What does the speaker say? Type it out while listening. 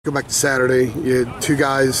Go back to Saturday. You had two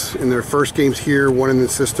guys in their first games here, one in the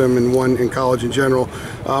system and one in college in general.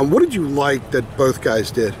 What did you like that both guys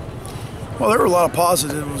did? Well, there were a lot of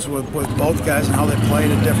positives with both guys and how they played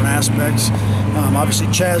in different aspects. Obviously,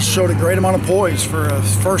 Chaz showed a great amount of poise for a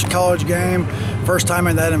first college game, first time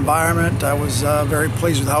in that environment. I was very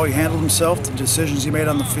pleased with how he handled himself, the decisions he made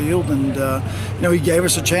on the field, and he gave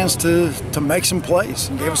us a chance to make some plays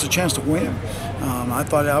and gave us a chance to win. I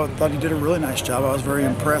thought he did a really nice job. I was very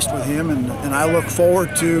impressed with him, and I look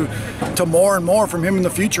forward to more and more from him in the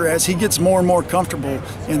future as he gets more and more comfortable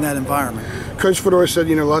in that environment. Coach Fedora said,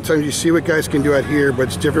 a lot of times you see what guys can do out here, but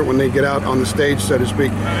it's different when they get out on the stage, so to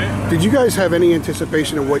speak. Did you guys have any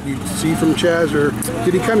anticipation of what you'd see from Chaz, or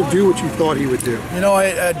did he kind of do what you thought he would do?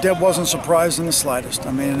 I wasn't surprised in the slightest.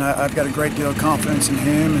 I mean, I've got a great deal of confidence in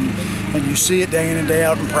him, and you see it day in and day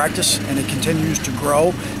out in practice, and it continues to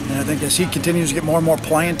grow. And I think as he continues to get more and more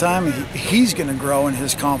playing time, he's going to grow in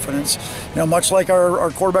his confidence, much like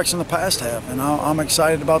our quarterbacks in the past have. And I'm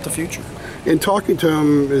excited about the future. In talking to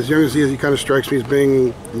him, as young as he is, he kind of strikes me as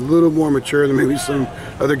being a little more mature than maybe some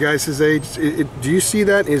other guys his age. Do you see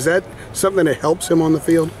that? Is that something that helps him on the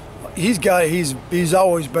field? He's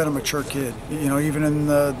always been a mature kid. Even in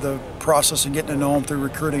the process of getting to know him through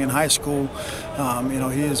recruiting in high school,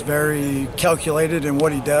 he is very calculated in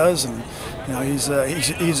what he does, and he's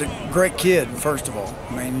a great kid. First of all,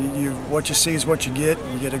 I mean, what you see is what you get.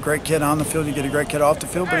 You get a great kid on the field, you get a great kid off the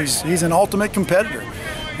field, but he's an ultimate competitor,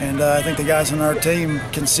 and I think the guys on our team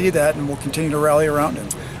can see that, and will continue to rally around him.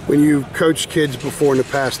 When you coached kids before in the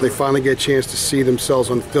past, they finally get a chance to see themselves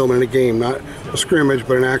on film in a game, not a scrimmage,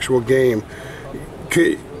 but an actual game.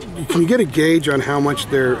 Can you get a gauge on how much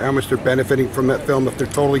they're benefiting from that film, if they're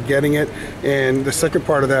totally getting it? And the second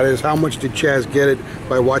part of that is, how much did Chaz get it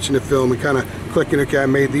by watching the film and kind of clicking, okay, I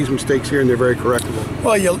made these mistakes here and they're very correctable?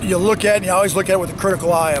 Well, you look at it, and you always look at it with a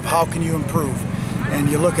critical eye of how can you improve. And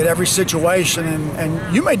you look at every situation,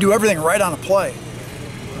 and you may do everything right on a play.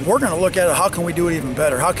 We're going to look at it, how can we do it even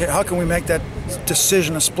better? How can we make that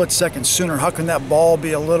decision a split second sooner? How can that ball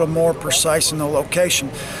be a little more precise in the location?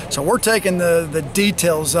 So we're taking the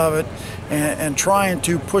details of it and trying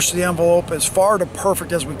to push the envelope as far to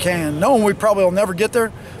perfect as we can, knowing we probably will never get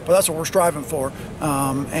there, but that's what we're striving for.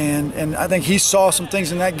 And I think he saw some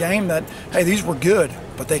things in that game that, hey, these were good,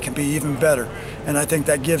 but they can be even better. And I think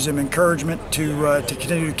that gives him encouragement to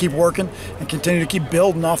continue to keep working and continue to keep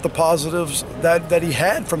building off the positives that he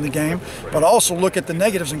had from the game, but also look at the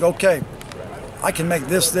negatives and go, okay, I can make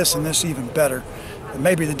this, and this even better. It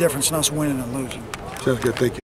may be the difference in us winning and losing. Sounds good. Thank you.